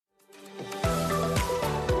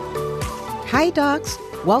Hi, docs.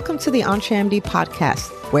 Welcome to the EntreMD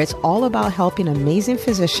podcast, where it's all about helping amazing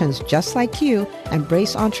physicians just like you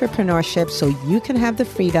embrace entrepreneurship so you can have the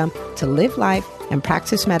freedom to live life and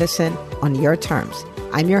practice medicine on your terms.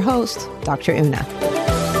 I'm your host, Dr. Una.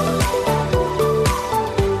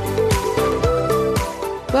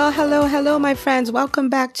 Well, hello, my friends. Welcome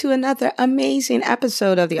back to another amazing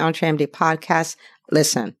episode of the EntreMD podcast.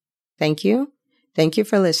 Listen, thank you. Thank you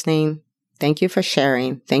for listening. Thank you for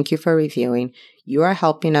sharing. Thank you for reviewing. You are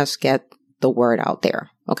helping us get the word out there,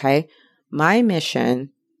 okay? My mission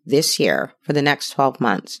this year for the next 12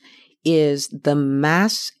 months is the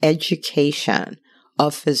mass education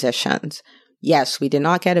of physicians. Yes, we did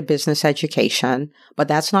not get a business education, but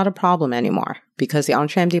that's not a problem anymore because the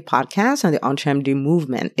EntreMD podcast and the EntreMD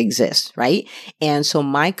movement exists, right? And so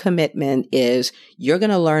my commitment is you're going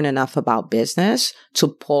to learn enough about business to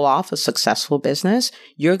pull off a successful business.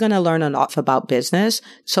 You're going to learn enough about business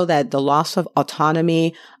so that the loss of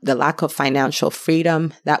autonomy, the lack of financial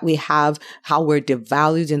freedom that we have, how we're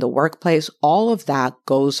devalued in the workplace, all of that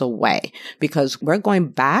goes away because we're going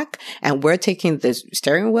back and we're taking this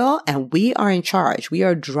steering wheel and we are in charge. We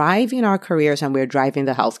are driving our careers and we're driving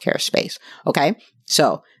the healthcare space. Okay.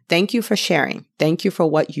 So thank you for sharing. Thank you for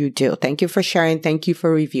what you do. Thank you for sharing. Thank you for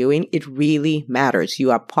reviewing. It really matters.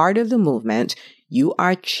 You are part of the movement. You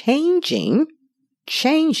are changing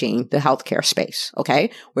the healthcare space.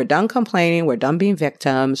 Okay. We're done complaining. We're done being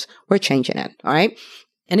victims. We're changing it. All right.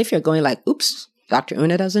 And if you're going like, oops, Dr.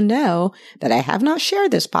 Una doesn't know that I have not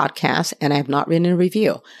shared this podcast and I have not written a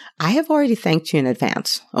review. I have already thanked you in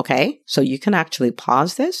advance. Okay. So you can actually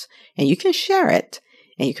pause this and you can share it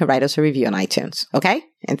and you can write us a review on iTunes. Okay.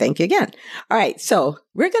 And thank you again. All right. So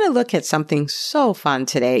we're going to look at something so fun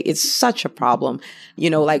today. It's such a problem.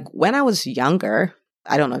 Like when I was younger,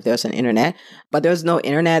 I don't know if there was an internet, but there was no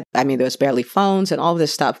internet. I mean, there was barely phones and all of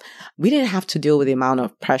this stuff. We didn't have to deal with the amount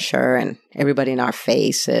of pressure and everybody in our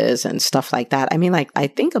faces and stuff like that. I mean, like I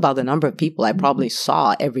think about the number of people I probably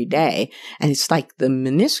saw every day, and it's like the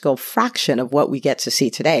minuscule fraction of what we get to see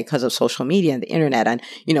today because of social media and the internet. And,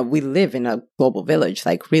 we live in a global village,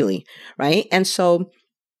 like really, right? And so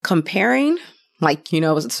comparing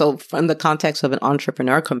so from the context of an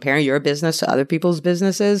entrepreneur, comparing your business to other people's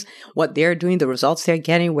businesses, what they're doing, the results they're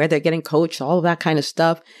getting, where they're getting coached, all of that kind of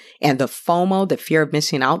stuff. And the FOMO, the fear of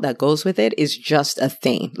missing out that goes with it is just a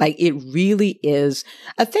thing. Like it really is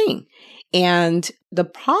a thing. And the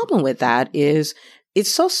problem with that is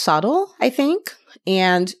it's so subtle, I think.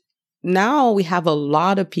 And now we have a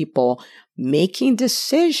lot of people making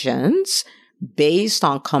decisions based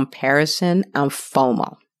on comparison and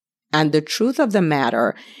FOMO. And the truth of the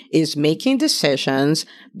matter is making decisions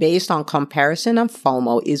based on comparison and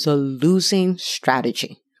FOMO is a losing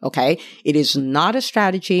strategy. Okay. It is not a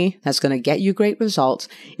strategy that's going to get you great results.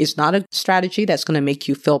 It's not a strategy that's going to make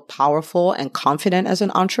you feel powerful and confident as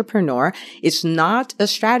an entrepreneur. It's not a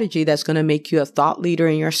strategy that's going to make you a thought leader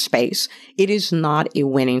in your space. It is not a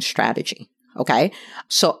winning strategy. Okay.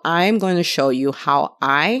 So I'm going to show you how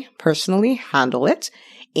I personally handle it.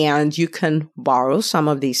 And you can borrow some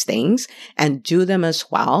of these things and do them as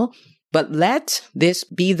well. But let this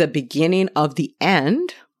be the beginning of the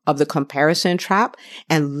end of the comparison trap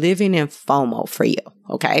and living in FOMO for you.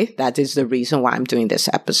 Okay. That is the reason why I'm doing this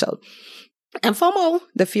episode. And FOMO,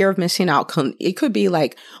 the fear of missing out, it could be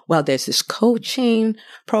like, well, there's this coaching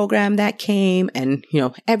program that came and,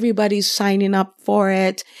 everybody's signing up for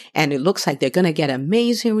it and it looks like they're going to get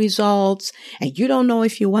amazing results and you don't know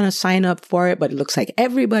if you want to sign up for it, but it looks like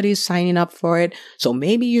everybody's signing up for it. So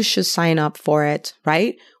maybe you should sign up for it,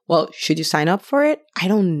 right? Well, should you sign up for it? I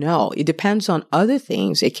don't know. It depends on other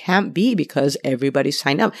things. It can't be because everybody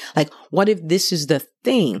signed up. Like, what if this is the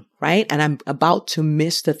thing, right? And I'm about to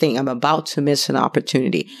miss the thing. I'm about to miss an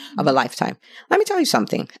opportunity of a lifetime. Let me tell you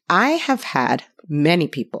something. I have had many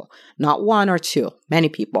people, not one or two, many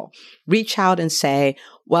people reach out and say,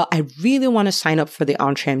 well, I really want to sign up for the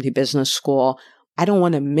EntreMD Business School. I don't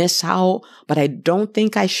want to miss out, but I don't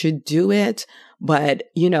think I should do it. But,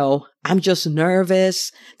 I'm just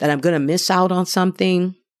nervous that I'm going to miss out on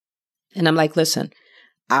something. And I'm like, listen,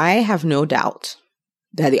 I have no doubt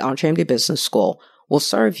that the EntreMD Business School will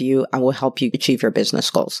serve you and will help you achieve your business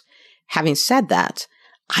goals. Having said that,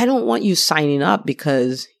 I don't want you signing up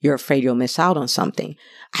because you're afraid you'll miss out on something.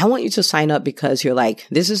 I want you to sign up because you're like,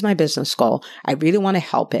 this is my business goal. I really want to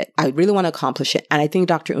help it. I really want to accomplish it. And I think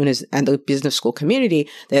Dr. Una and the business school community,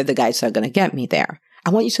 they're the guys that are going to get me there. I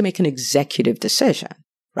want you to make an executive decision,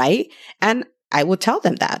 right? And I would tell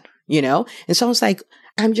them that, and someone's like,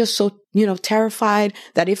 I'm just so, terrified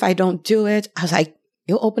that if I don't do it, I was like,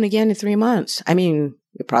 you'll open again in 3 months. I mean,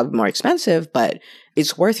 It's probably more expensive, but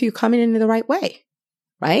it's worth you coming in the right way,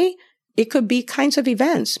 right? It could be kinds of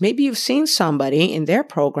events. Maybe you've seen somebody in their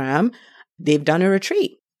program, they've done a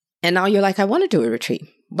retreat. And now you're like, I want to do a retreat.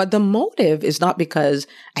 But the motive is not because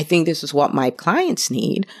I think this is what my clients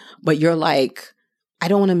need, but you're like, I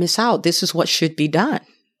don't want to miss out. This is what should be done,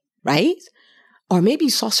 right? Or maybe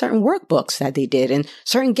you saw certain workbooks that they did and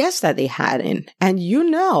certain guests that they had in. And you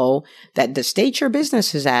know that the stage your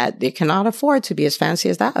business is at, they cannot afford to be as fancy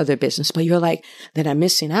as that other business. But you're like, then I'm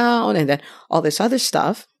missing out and then all this other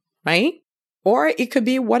stuff, right? Or it could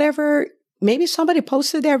be whatever, maybe somebody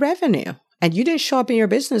posted their revenue and you didn't show up in your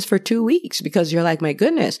business for 2 weeks because you're like, my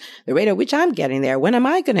goodness, the rate at which I'm getting there, when am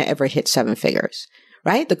I going to ever hit 7 figures,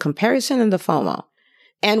 right? The comparison and the FOMO.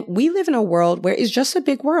 And we live in a world where it's just a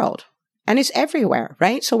big world. And it's everywhere,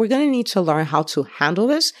 right? So we're going to need to learn how to handle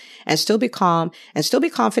this and still be calm and still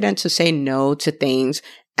be confident to say no to things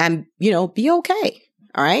and, be okay.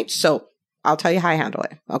 All right. So I'll tell you how I handle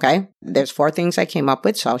it. Okay. There's 4 things I came up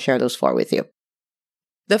with. So I'll share those 4 with you.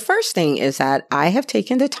 The first thing is that I have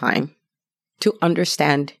taken the time to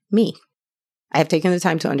understand me. I have taken the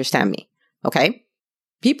time to understand me. Okay.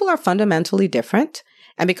 People are fundamentally different.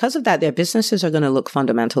 And because of that, their businesses are going to look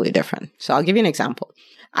fundamentally different. So I'll give you an example.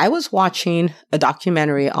 I was watching a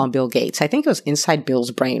documentary on Bill Gates. I think it was Inside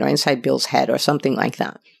Bill's Brain or Inside Bill's Head or something like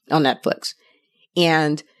that on Netflix.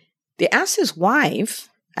 And they asked his wife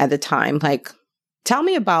at the time, like, tell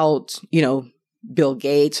me about, Bill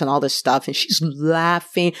Gates and all this stuff. And she's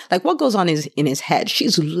laughing. Like, what goes on in his head?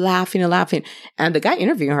 She's laughing and laughing. And the guy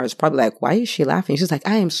interviewing her is probably like, why is she laughing? She's like,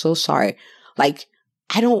 I am so sorry. Like,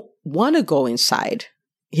 I don't want to go inside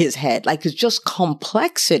his head. Like, it's just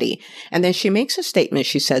complexity. And then she makes a statement.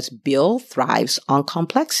 She says, Bill thrives on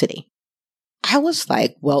complexity. I was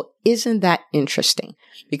like, well, isn't that interesting?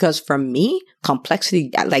 Because for me,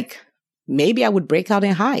 complexity, like maybe I would break out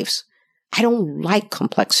in hives. I don't like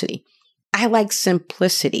complexity. I like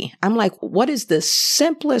simplicity. I'm like, what is the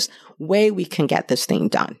simplest way we can get this thing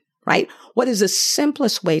done? Right? What is the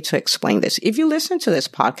simplest way to explain this? If you listen to this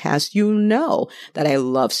podcast, you know that I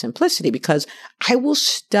love simplicity because I will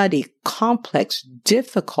study complex,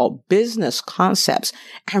 difficult business concepts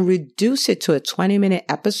and reduce it to a 20-minute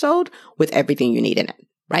episode with everything you need in it,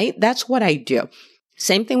 right? That's what I do.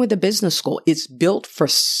 Same thing with the business school. It's built for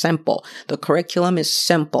simple. The curriculum is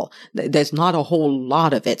simple. There's not a whole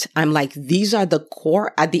lot of it. I'm like, these are the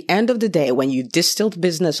core, at the end of the day, when you distill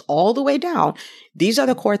business all the way down, these are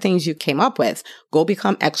the core things you came up with. Go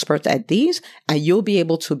become expert at these and you'll be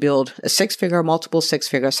able to build a 6-figure, multiple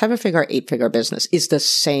 6-figure, 7-figure, 8-figure business. It's the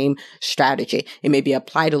same strategy. It may be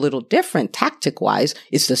applied a little different tactic-wise.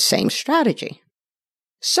 It's the same strategy.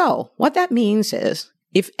 So what that means is,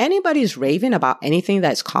 if anybody's raving about anything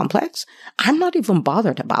that's complex, I'm not even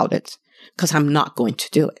bothered about it because I'm not going to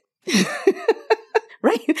do it.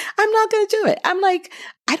 Right? I'm not going to do it. I'm like,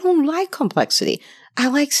 I don't like complexity. I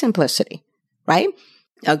like simplicity. Right?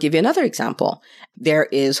 I'll give you another example. There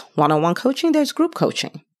is one-on-one coaching. There's group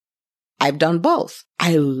coaching. I've done both.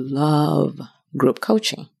 I love group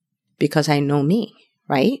coaching because I know me,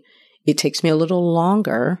 right? It takes me a little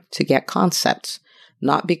longer to get concepts,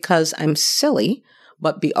 not because I'm silly,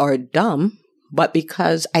 or dumb, but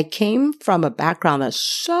because I came from a background that's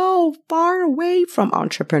so far away from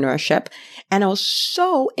entrepreneurship and I was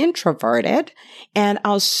so introverted and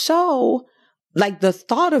I was so like the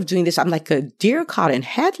thought of doing this, I'm like a deer caught in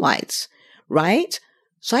headlights, right?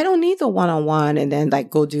 So I don't need the one-on-one and then like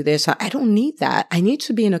go do this. I don't need that. I need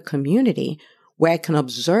to be in a community where I can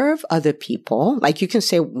observe other people, like you can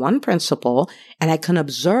say one principle, and I can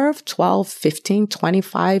observe 12, 15,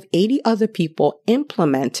 25, 80 other people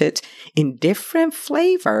implement it in different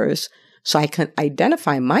flavors so I can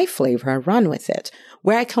identify my flavor and run with it,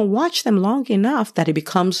 where I can watch them long enough that it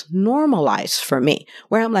becomes normalized for me,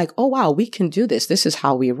 where I'm like, oh, wow, we can do this. This is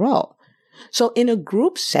how we roll. So in a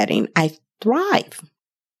group setting, I thrive,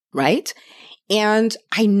 right? And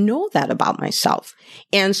I know that about myself.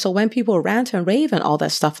 And so when people rant and rave and all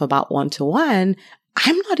that stuff about one-to-one,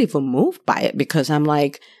 I'm not even moved by it because I'm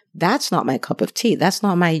like, that's not my cup of tea. That's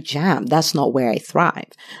not my jam. That's not where I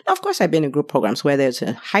thrive. Now, of course, I've been in group programs where there's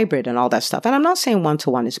a hybrid and all that stuff. And I'm not saying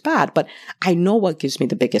one-to-one is bad, but I know what gives me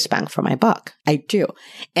the biggest bang for my buck. I do.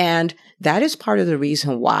 And that is part of the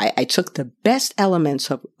reason why I took the best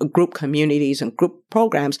elements of group communities and group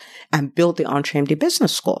programs and built the EntreMD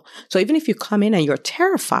Business School. So even if you come in and you're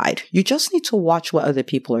terrified, you just need to watch what other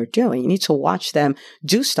people are doing. You need to watch them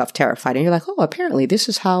do stuff terrified. And you're like, oh, apparently this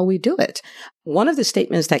is how we do it. One of the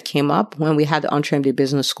statements that came up when we had the EntreMD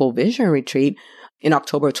Business School Vision Retreat in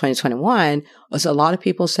October of 2021 was a lot of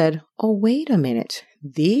people said, oh, wait a minute.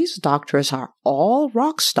 these doctors are all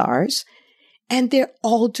rock stars and they're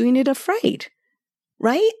all doing it afraid,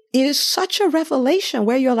 right? It is such a revelation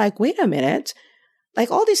where you're like, wait a minute, like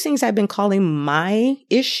all these things I've been calling my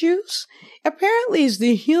issues apparently is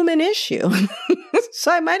the human issue.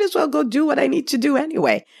 So I might as well go do what I need to do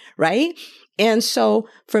anyway, right? And so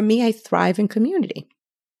for me, I thrive in community.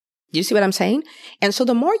 You see what I'm saying? And so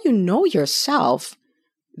the more you know yourself,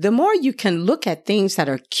 the more you can look at things that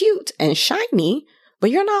are cute and shiny, but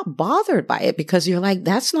you're not bothered by it because you're like,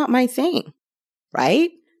 that's not my thing,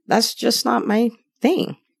 right? That's just not my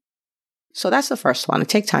thing. So that's the first one. I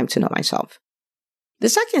take time to know myself. The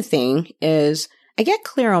second thing is I get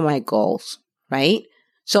clear on my goals, right?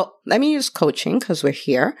 So let me use coaching because we're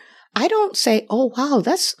here. I don't say, oh, wow,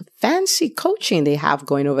 that's fancy coaching they have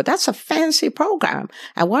going over. That's a fancy program.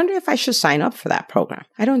 I wonder if I should sign up for that program.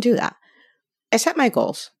 I don't do that. I set my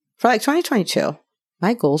goals for like 2022.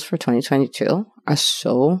 My goals for 2022 are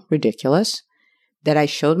so ridiculous that I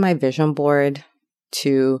showed my vision board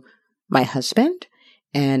to my husband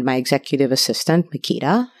and my executive assistant,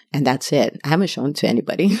 Makita, and that's it. I haven't shown it to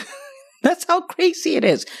anybody. That's how crazy it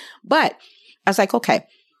is. But I was like, okay,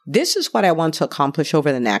 this is what I want to accomplish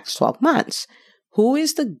over the next 12 months. Who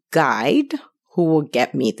is the guide who will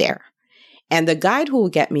get me there? And the guide who will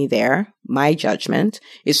get me there, my judgment,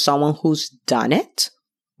 is someone who's done it,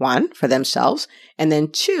 one, for themselves, and then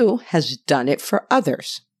two, has done it for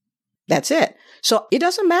others. That's it. So it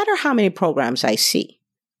doesn't matter how many programs I see.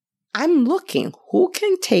 I'm looking who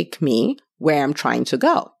can take me where I'm trying to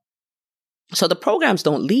go. So the programs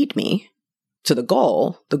don't lead me to the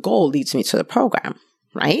goal. The goal leads me to the program,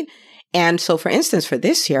 right? And so for instance, for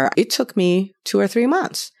this year, it took me 2 or 3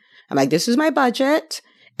 months. I'm like, this is my budget.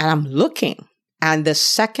 And I'm looking. And the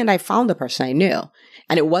second I found the person, I knew.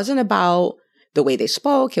 And it wasn't about the way they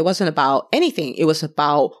spoke. It wasn't about anything. It was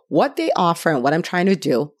about what they offer and what I'm trying to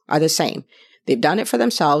do are the same. They've done it for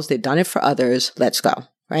themselves. They've done it for others. Let's go.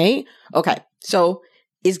 Right? Okay. So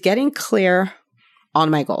it's getting clear on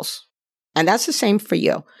my goals. And that's the same for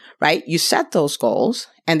you, right? You set those goals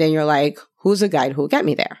and then you're like, who's the guide who will get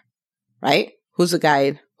me there? Right? Who's the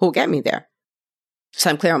guide who will get me there? So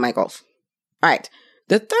I'm clear on my goals. All right.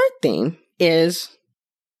 The third thing is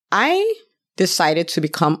I decided to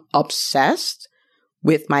become obsessed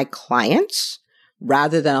with my clients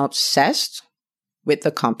rather than obsessed with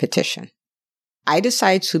the competition. I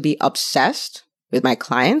decided to be obsessed with my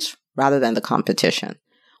clients rather than the competition.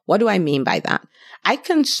 What do I mean by that? I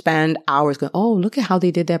can spend hours going, oh, look at how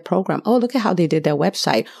they did their program. Oh, look at how they did their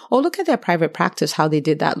website. Oh, look at their private practice, how they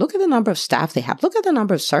did that. Look at the number of staff they have. Look at the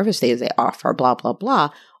number of service days they offer, blah, blah, blah.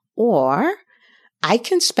 Or I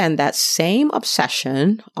can spend that same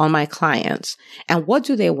obsession on my clients. And what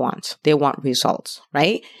do they want? They want results,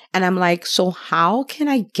 right? And I'm like, so how can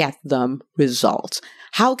I get them results?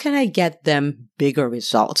 How can I get them bigger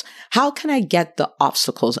results? How can I get the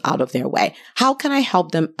obstacles out of their way? How can I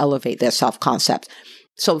help them elevate their self-concept?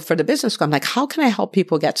 So for the business school, I'm like, how can I help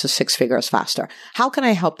people get to 6 figures faster? How can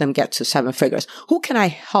I help them get to 7 figures? Who can I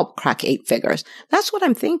help crack 8 figures? That's what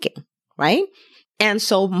I'm thinking, right? And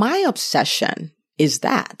so my obsession is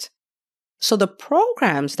that. So the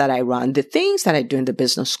programs that I run, the things that I do in the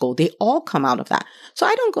business school, they all come out of that. So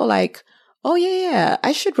I don't go like, oh yeah,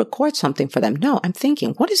 I should record something for them. No, I'm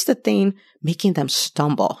thinking, what is the thing making them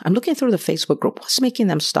stumble? I'm looking through the Facebook group. What's making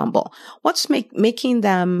them stumble? What's making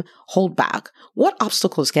them hold back? What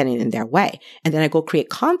obstacles getting in their way? And then I go create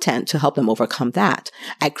content to help them overcome that.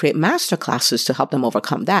 I create masterclasses to help them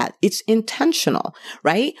overcome that. It's intentional,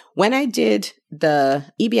 right? When I did the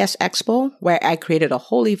EBS Expo, where I created a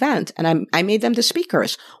whole event and I made them the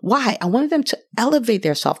speakers. Why? I wanted them to elevate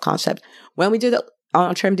their self-concept. When we did the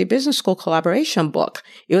Entrepreneur Business School collaboration book,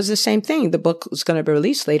 it was the same thing. The book was going to be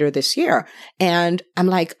released later this year. And I'm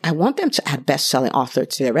like, I want them to add best-selling author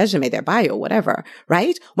to their resume, their bio, whatever,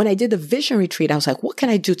 right? When I did the vision retreat, I was like, what can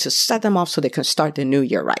I do to set them off so they can start the new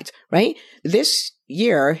year right? This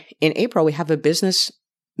year in April, we have a business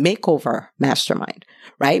makeover mastermind,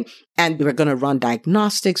 right? And we're going to run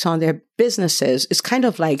diagnostics on their businesses. It's kind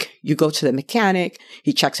of like you go to the mechanic,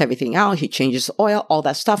 he checks everything out, he changes the oil, all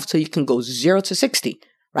that stuff. So you can go 0 to 60,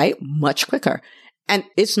 right? Much quicker. And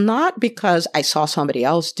it's not because I saw somebody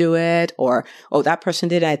else do it or, oh, that person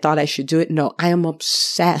did it, I thought I should do it. No, I am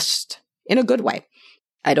obsessed in a good way.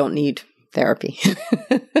 I don't need therapy.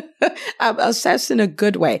 I'm obsessed in a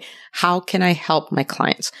good way. How can I help my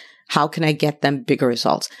clients? How can I get them bigger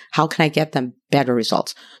results? How can I get them better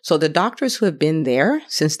results? So the doctors who have been there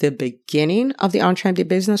since the beginning of the Entrepreneur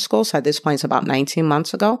Business School, so at this point it's about 19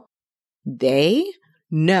 months ago, they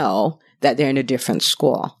know that they're in a different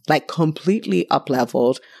school, like completely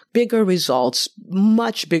up-leveled, bigger results,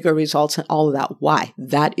 much bigger results and all of that. Why?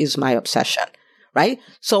 That is my obsession, right?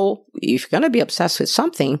 So if you're going to be obsessed with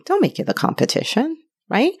something, don't make it the competition,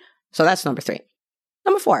 right? So that's number 3.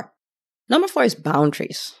 Number 4. Number 4 is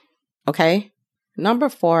boundaries, okay? Number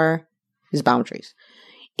 4 is boundaries.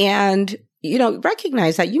 And,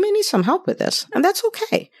 recognize that you may need some help with this, and that's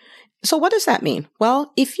okay. So what does that mean?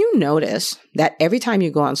 Well, if you notice that every time you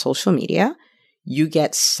go on social media, you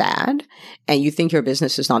get sad and you think your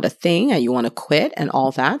business is not a thing and you want to quit and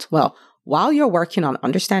all that, well, while you're working on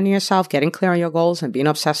understanding yourself, getting clear on your goals and being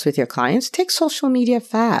obsessed with your clients, take social media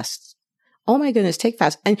fast. Oh my goodness, take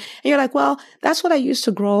fast. And you're like, well, that's what I use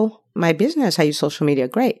to grow my business. I use social media.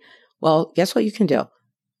 Great. Well, guess what you can do?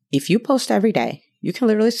 If you post every day, you can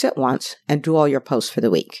literally sit once and do all your posts for the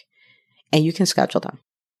week, and you can schedule them.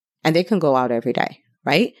 And they can go out every day,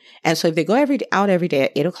 right? And so if they go out every day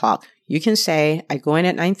at 8:00, you can say, I go in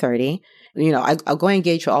at 9:30, I'll go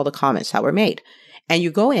engage with all the comments that were made. And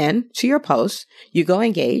you go in to your posts, you go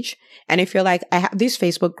engage. And if you're like, I have these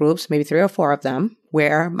Facebook groups, maybe 3 or 4 of them,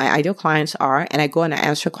 where my ideal clients are, and I go and I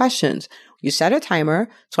answer questions. You set a timer,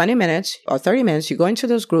 20 minutes or 30 minutes, you go into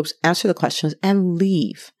those groups, answer the questions, and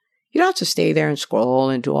leave. You don't have to stay there and scroll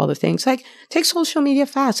and do all the things. Like, take social media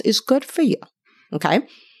fast. It's good for you, okay?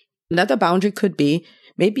 Another boundary could be,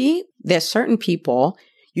 maybe there's certain people,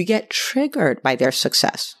 you get triggered by their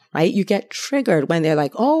success, right? You get triggered when they're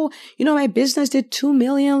like, oh, my business did 2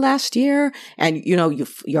 million last year and,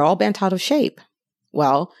 you're all bent out of shape.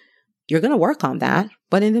 Well, you're going to work on that.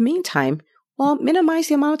 But in the meantime, well, minimize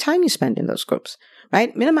the amount of time you spend in those groups,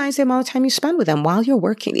 right? Minimize the amount of time you spend with them while you're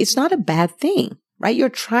working. It's not a bad thing, right? You're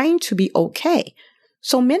trying to be okay.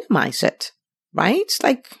 So minimize it, right?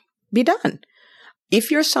 Like, be done. If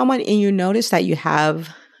you're someone and you notice that you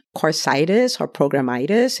have coursitis or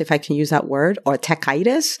programitis, if I can use that word, or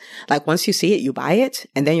techitis, like once you see it, you buy it,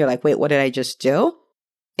 and then you're like, wait, what did I just do?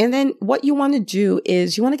 And then what you want to do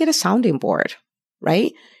is you want to get a sounding board,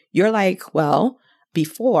 right? You're like, well,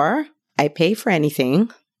 before I pay for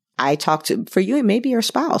anything, for you, it may be your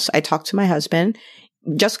spouse. I talk to my husband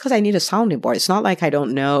just because I need a sounding board. It's not like I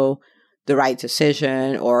don't know the right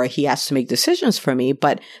decision or he has to make decisions for me,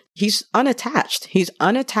 but he's unattached. He's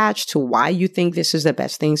unattached to why you think this is the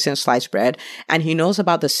best thing since sliced bread. And he knows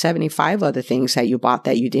about the 75 other things that you bought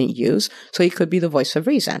that you didn't use. So he could be the voice of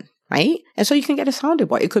reason, right? And so you can get a sounding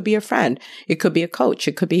board. It could be a friend. It could be a coach.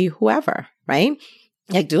 It could be whoever, right?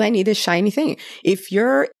 Like, do I need this shiny thing? If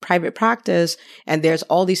you're private practice and there's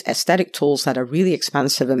all these aesthetic tools that are really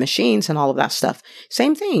expensive and machines and all of that stuff,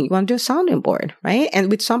 same thing. You want to do a sounding board, right?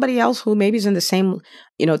 And with somebody else who maybe is in the same,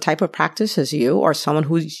 type of practice as you, or someone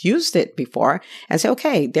who's used it before, and say,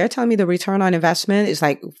 okay, they're telling me the return on investment is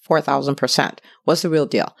like 4,000%. What's the real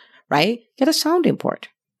deal, right? Get a sounding board,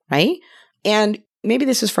 right? And maybe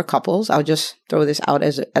this is for couples. I'll just throw this out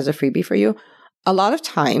as a freebie for you. A lot of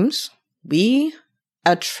times we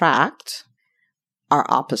attract our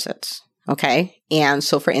opposites. Okay. And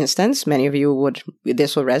so for instance, many of you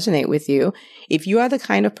this will resonate with you. If you are the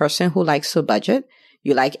kind of person who likes to budget,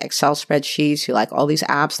 you like Excel spreadsheets, you like all these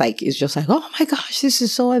apps, like it's just like, oh my gosh, this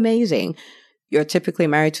is so amazing. You're typically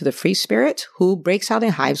married to the free spirit who breaks out in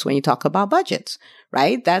hives when you talk about budgets,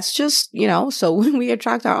 right? That's just, so when we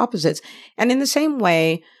attract our opposites. And in the same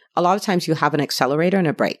way, a lot of times you have an accelerator and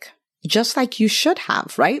a brake. Just like you should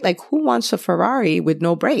have, right? Like, who wants a Ferrari with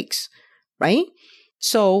no brakes, right?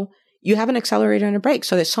 So you have an accelerator and a brake.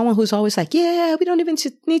 So there's someone who's always like, yeah, we don't even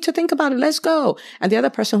need to think about it. Let's go. And the other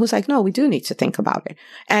person who's like, no, we do need to think about it.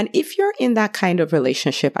 And if you're in that kind of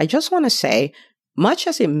relationship, I just want to say, much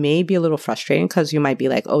as it may be a little frustrating because you might be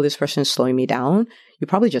like, oh, this person is slowing me down, you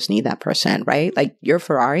probably just need that person, right? Like, you're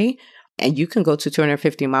Ferrari and you can go to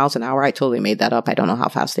 250 miles an hour. I totally made that up. I don't know how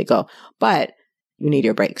fast they go, but you need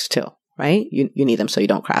your brakes too, right? You need them so you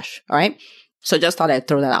don't crash. All right. So just thought I'd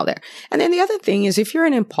throw that out there. And then the other thing is, if you're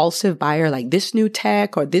an impulsive buyer, like this new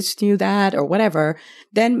tech or this new that or whatever,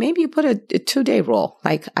 then maybe you put a 2-day rule.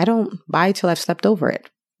 Like, I don't buy till I've slept over it.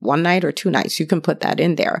 1 night or 2 nights. You can put that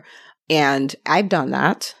in there. And I've done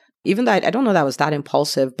that. Even though I don't know that I was that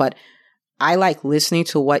impulsive, but I like listening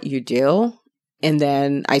to what you do and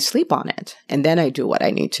then I sleep on it and then I do what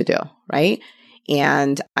I need to do, right?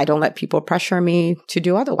 And I don't let people pressure me to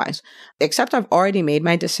do otherwise, except I've already made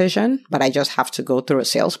my decision, but I just have to go through a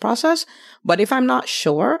sales process. But if I'm not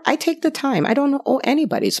sure, I take the time. I don't owe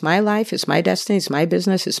anybody. It's my life. It's my destiny. It's my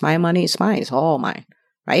business. It's my money. It's mine. It's all mine,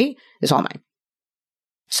 right? It's all mine.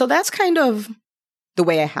 So that's kind of the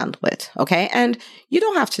way I handle it. Okay. And you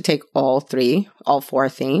don't have to take all 4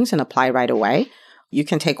 things and apply right away. You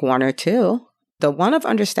can take 1 or 2. The one of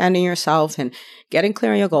understanding yourself and getting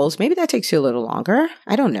clear on your goals, maybe that takes you a little longer.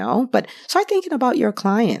 I don't know. But start thinking about your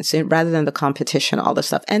clients rather than the competition, all this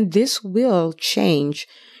stuff. And this will change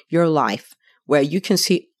your life where you can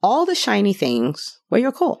see all the shiny things where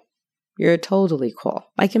you're cool. You're totally cool.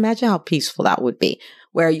 Like imagine how peaceful that would be,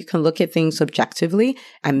 where you can look at things objectively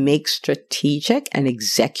and make strategic and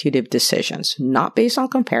executive decisions, not based on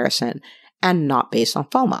comparison and not based on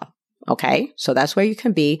FOMO. Okay. So that's where you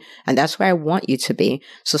can be. And that's where I want you to be.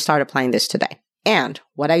 So start applying this today. And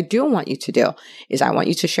what I do want you to do is I want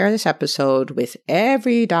you to share this episode with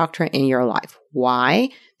every doctor in your life. Why?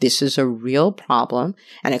 This is a real problem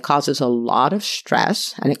and it causes a lot of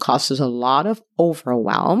stress and it causes a lot of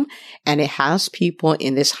overwhelm and it has people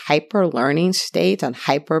in this hyper learning state and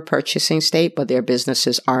hyper purchasing state, but their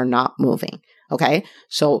businesses are not moving. Okay.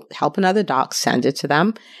 So help another doc, send it to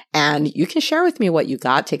them and you can share with me what you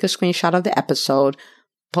got. Take a screenshot of the episode,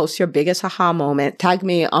 post your biggest aha moment, tag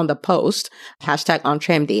me on the post,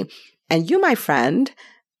 #EntreMD. And you, my friend,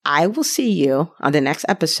 I will see you on the next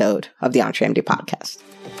episode of the EntreMD podcast.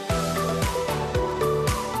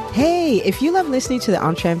 Hey, if you love listening to the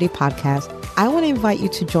EntreMD podcast, I want to invite you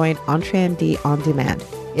to join EntreMD On Demand.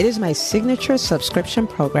 It is my signature subscription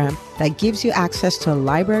program that gives you access to a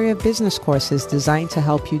library of business courses designed to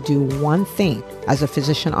help you do one thing as a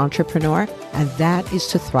physician entrepreneur, and that is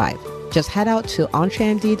to thrive. Just head out to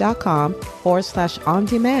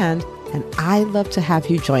entremd.com/on-demand, and I'd love to have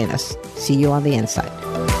you join us. See you on the inside.